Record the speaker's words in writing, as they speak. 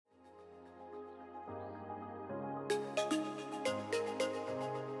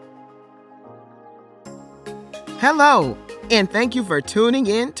Hello, and thank you for tuning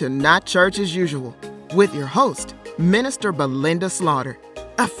in to Not Church as Usual with your host, Minister Belinda Slaughter,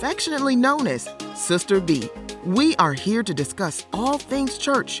 affectionately known as Sister B. We are here to discuss all things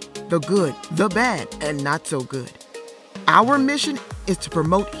church, the good, the bad, and not so good. Our mission is to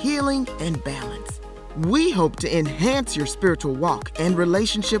promote healing and balance. We hope to enhance your spiritual walk and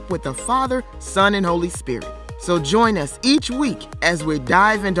relationship with the Father, Son, and Holy Spirit. So join us each week as we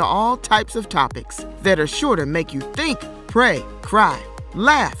dive into all types of topics that are sure to make you think, pray, cry,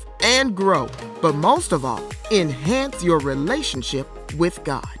 laugh, and grow. But most of all, enhance your relationship with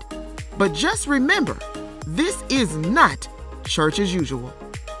God. But just remember, this is not church as usual.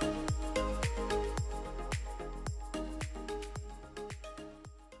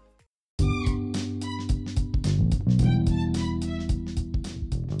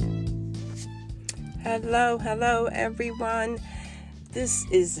 Hello, everyone. This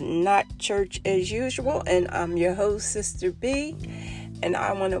is Not Church as Usual, and I'm your host, Sister B, and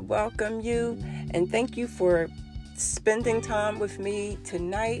I want to welcome you and thank you for spending time with me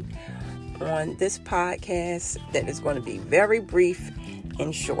tonight on this podcast that is going to be very brief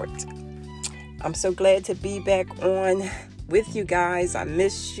and short. I'm so glad to be back on with you guys. I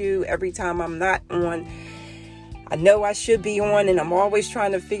miss you every time I'm not on. I know I should be on, and I'm always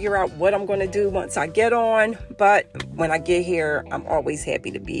trying to figure out what I'm going to do once I get on. But when I get here, I'm always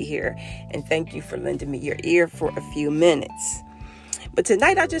happy to be here. And thank you for lending me your ear for a few minutes. But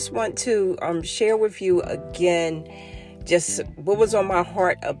tonight, I just want to share with you again just what was on my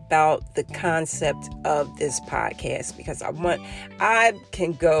heart about the concept of this podcast, because I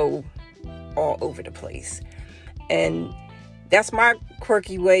can go all over the place. And that's my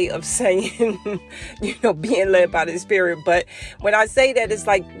quirky way of saying, being led by the Spirit. But when I say that, it's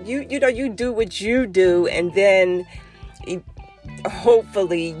like, you do what you do, and then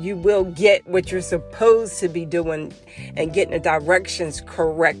hopefully you will get what you're supposed to be doing and getting the directions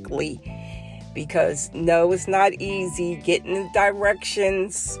correctly. Because no, it's not easy getting the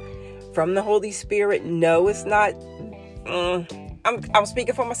directions from the Holy Spirit. No, it's not. I'm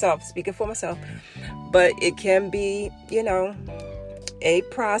speaking for myself. But it can be, a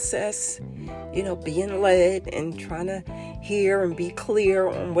process, being led and trying to hear and be clear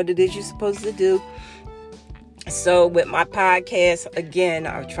on what it is you're supposed to do. So with my podcast, again,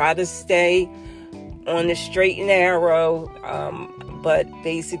 I try to stay on the straight and narrow. But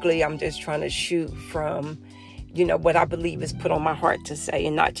basically, I'm just trying to shoot from, what I believe is put on my heart to say,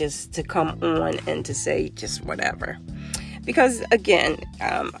 and not just to come on and to say just whatever. Because, again,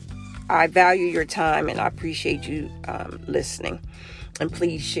 I value your time and I appreciate you listening. And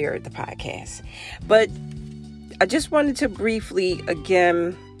please share the podcast. But I just wanted to briefly,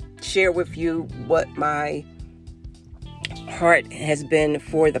 again, share with you what my heart has been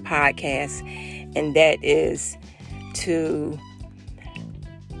for the podcast. And that is to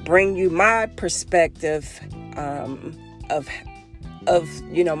bring you my perspective of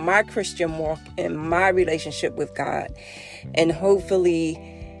my Christian walk and my relationship with God. And hopefully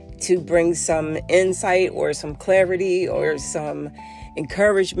to bring some insight or some clarity or some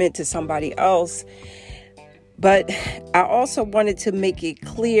encouragement to somebody else. But I also wanted to make it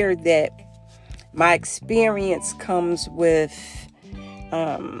clear that my experience comes with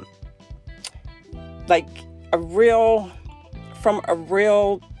from a real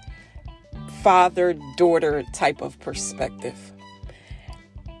father-daughter type of perspective.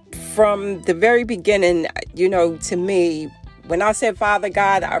 From the very beginning, to me, when I said Father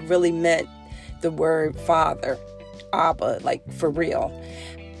God, I really meant the word Father, Abba, like for real.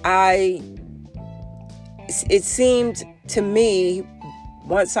 It seemed to me,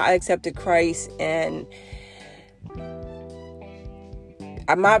 once I accepted Christ and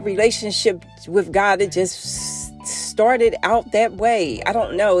my relationship with God, it just started out that way. I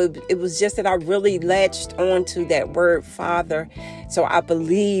don't know. It was just that I really latched onto that word Father. So I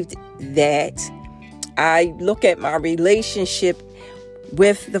believed that I look at my relationship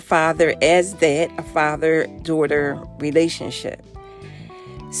with the Father as that, a father-daughter relationship.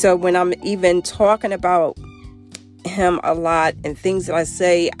 So when I'm even talking about him a lot and things that I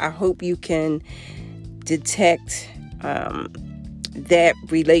say, I hope you can detect that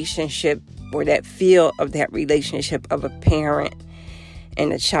relationship or that feel of that relationship of a parent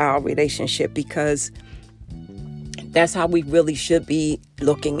and a child relationship, because that's how we really should be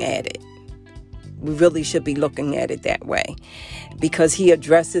looking at it. We really should be looking at it that way, because he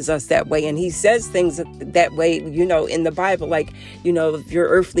addresses us that way. And he says things that way, in the Bible, like, if your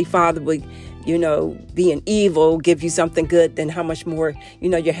earthly father would, being evil, give you something good, then how much more,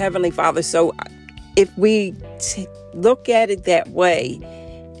 your heavenly Father. So if we look at it that way,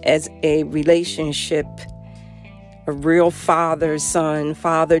 as a relationship a real father-son,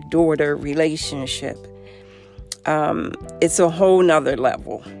 father-daughter relationship, it's a whole nother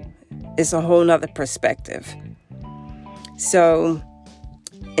level. It's a whole nother perspective. So,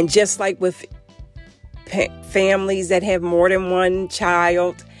 and just like with families that have more than one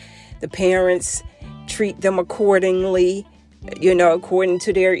child, the parents treat them accordingly, according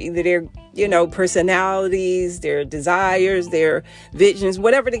to their personalities, their desires, their visions,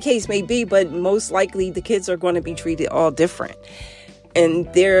 whatever the case may be. But most likely the kids are going to be treated all different. And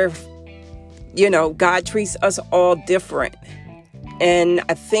God treats us all different. And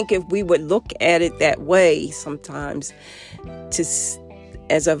I think if we would look at it that way sometimes,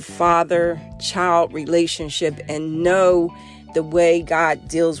 as a father-child relationship, and know the way God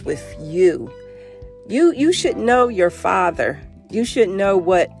deals with you, you should know your father. You should know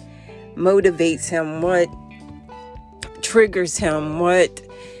what motivates him, what triggers him, what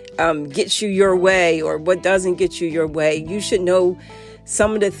gets you your way, or what doesn't get you your way. You should know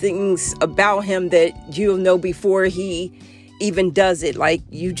some of the things about him that you'll know before he even does it. Like,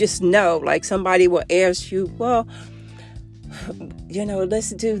 you just know, like somebody will ask you, well,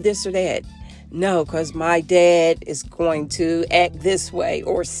 let's do this or that. No, because my dad is going to act this way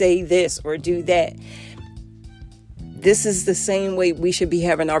or say this or do that. This is the same way we should be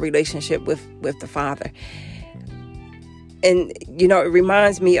having our relationship with the Father. And, it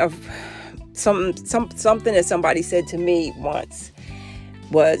reminds me of something that somebody said to me once,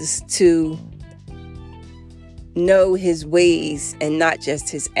 was to know his ways and not just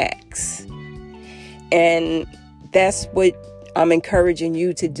his acts. And that's what I'm encouraging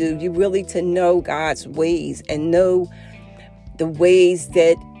you to do. You really to know God's ways and know the ways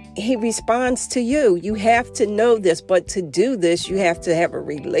that he responds to you. You have to know this, but to do this, you have to have a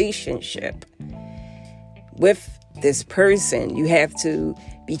relationship with this person. You have to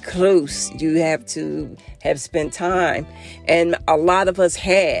be close. You have to have spent time. And a lot of us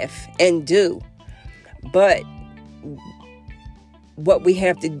have and do. But what we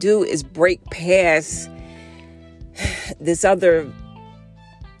have to do is break past it's another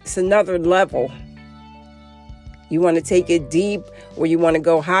level. You want to take it deep, or you want to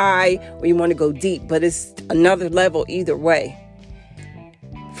go high, or you want to go deep, but it's another level either way.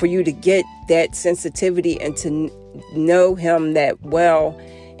 For you to get that sensitivity and to know him that well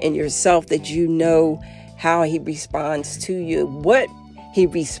in yourself, that you know how he responds to you, what he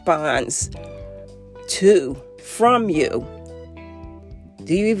responds to from you.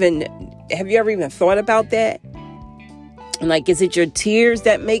 Have you ever even thought about that? Like, is it your tears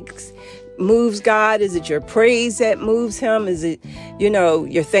that moves God? Is it your praise that moves him? Is it,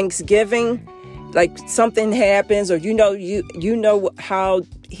 your thanksgiving? Like, something happens, or you know how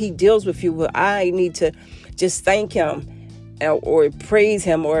he deals with you. Well, I need to just thank him, or praise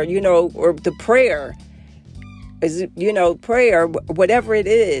him, or or the prayer. Is it, prayer, whatever it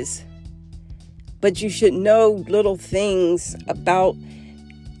is. But you should know little things about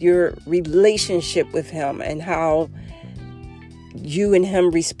your relationship with him and how you and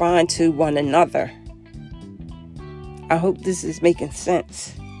him respond to one another. I hope this is making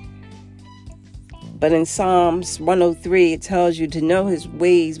sense. But in Psalms 103, it tells you to know his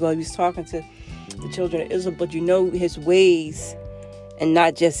ways. Well, he was talking to the children of Israel, but you know his ways and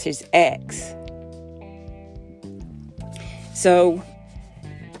not just his acts. So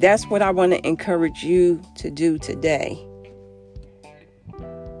that's what I want to encourage you to do today.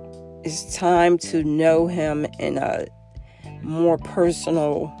 It's time to know him in a more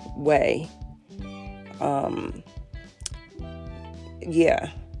personal way. On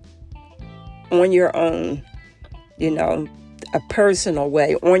your own, a personal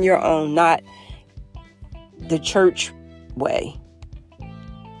way, on your own, not the church way,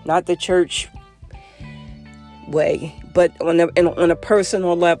 but on a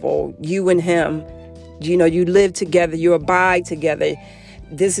personal level, you and him, you live together, you abide together.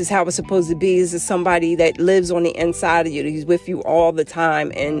 This is how it's supposed to be. This is somebody that lives on the inside of you. He's with you all the time,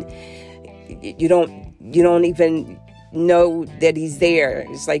 and you don't even know that he's there.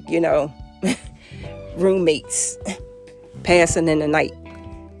 It's like, roommates passing in the night.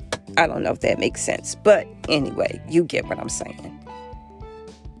 I don't know if that makes sense, but anyway, you get what I'm saying.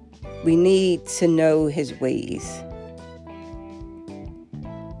 We need to know his ways.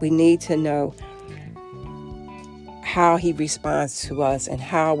 We need to know how he responds to us and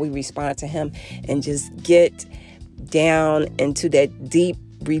how we respond to him, and just get down into that deep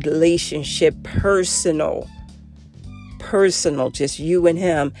relationship, personal, just you and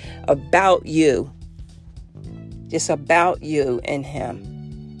him, about you, just about you and him.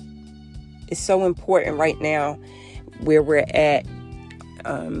 It's so important right now where we're at,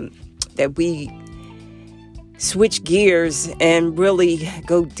 that we switch gears and really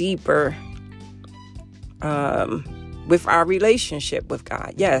go deeper with our relationship with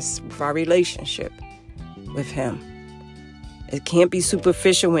God. Yes, with our relationship with Him. It can't be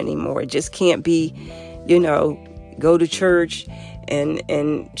superficial anymore. It just can't be, go to church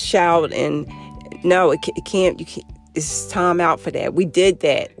and shout. And no, it can't. It's time out for that. We did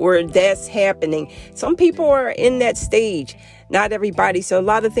that, or that's happening. Some people are in that stage. Not everybody. So a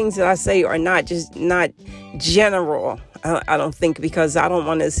lot of things that I say are not general. I don't think, because I don't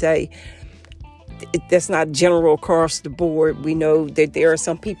want to say that's not general across the board. We know that there are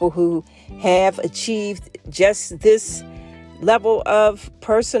some people who have achieved just this level of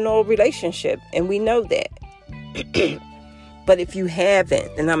personal relationship, and we know that. But if you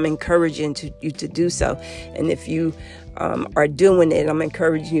haven't, then I'm encouraging you to do so. And if you are doing it, I'm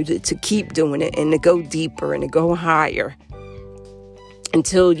encouraging you to keep doing it and to go deeper and to go higher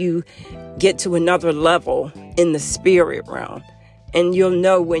until you get to another level in the spirit realm. And you'll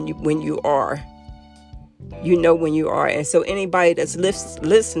know when you are. You know when you are. And so anybody that's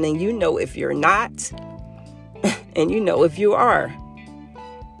listening, you know if you're not, and you know if you are.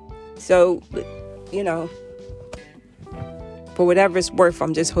 So, for whatever it's worth,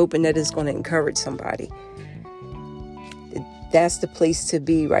 I'm just hoping that it's going to encourage somebody. That's the place to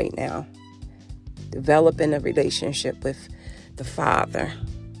be right now. Developing a relationship with the Father,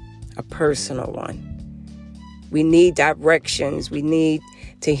 a personal one. We need directions. We need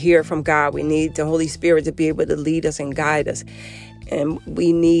to hear from God. We need the Holy Spirit to be able to lead us and guide us. And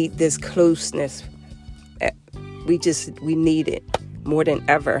we need this closeness. We need it more than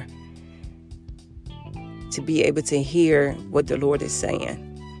ever to be able to hear what the Lord is saying.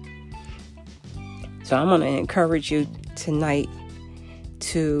 So I'm going to encourage you tonight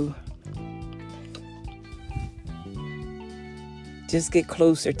to just get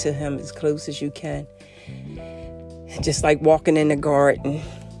closer to Him, as close as you can. Just like walking in the garden.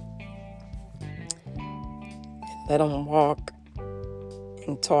 Let Him walk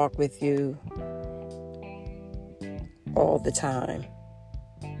and talk with you all the time.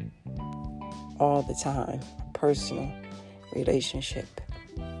 All the time. Personal relationship.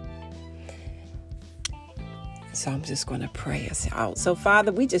 So I'm just going to pray us out. So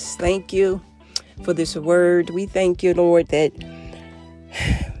Father, we just thank you for this word. We thank you, Lord, that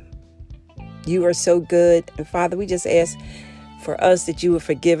you are so good. And Father, we just ask for us that you would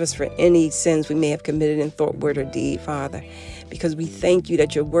forgive us for any sins we may have committed in thought, word, or deed, Father. Because we thank you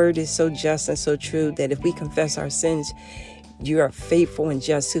that your word is so just and so true that if we confess our sins, you are faithful and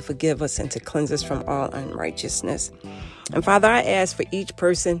just to forgive us and to cleanse us from all unrighteousness. And Father, I ask for each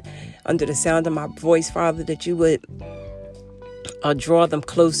person under the sound of my voice, Father, that you would draw them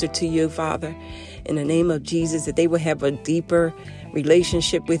closer to you, Father, in the name of Jesus, that they would have a deeper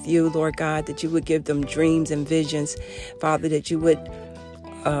relationship with you, Lord God, that you would give them dreams and visions, Father, that you would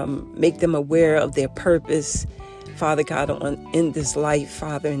make them aware of their purpose, Father God, in this life,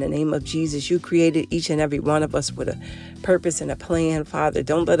 Father, in the name of Jesus. You created each and every one of us with a purpose and a plan, Father.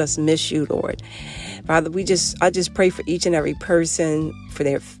 Don't let us miss you, Lord. Father, I just pray for each and every person, for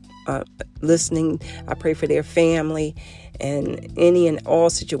their listening. I pray for their family and any and all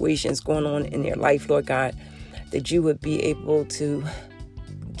situations going on in their life, Lord God, that you would be able to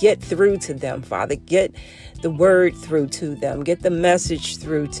get through to them, Father. Get the word through to them. Get the message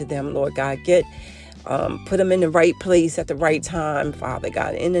through to them, Lord God. Put them in the right place at the right time, Father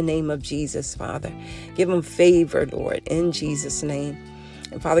God, in the name of Jesus, Father. Give them favor, Lord, in Jesus' name.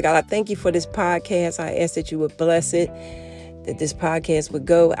 And Father God, I thank you for this podcast. I ask that you would bless it, that this podcast would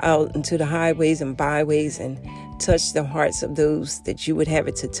go out into the highways and byways and touch the hearts of those that you would have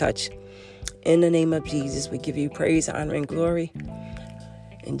it to touch. In the name of Jesus, we give you praise, honor, and glory.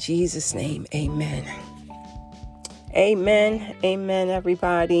 In Jesus' name, amen. Amen. Amen,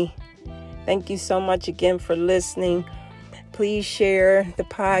 everybody. Thank you so much again for listening. Please share the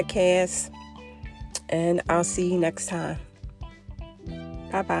podcast, and I'll see you next time.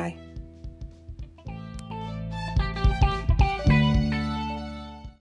 Bye-bye.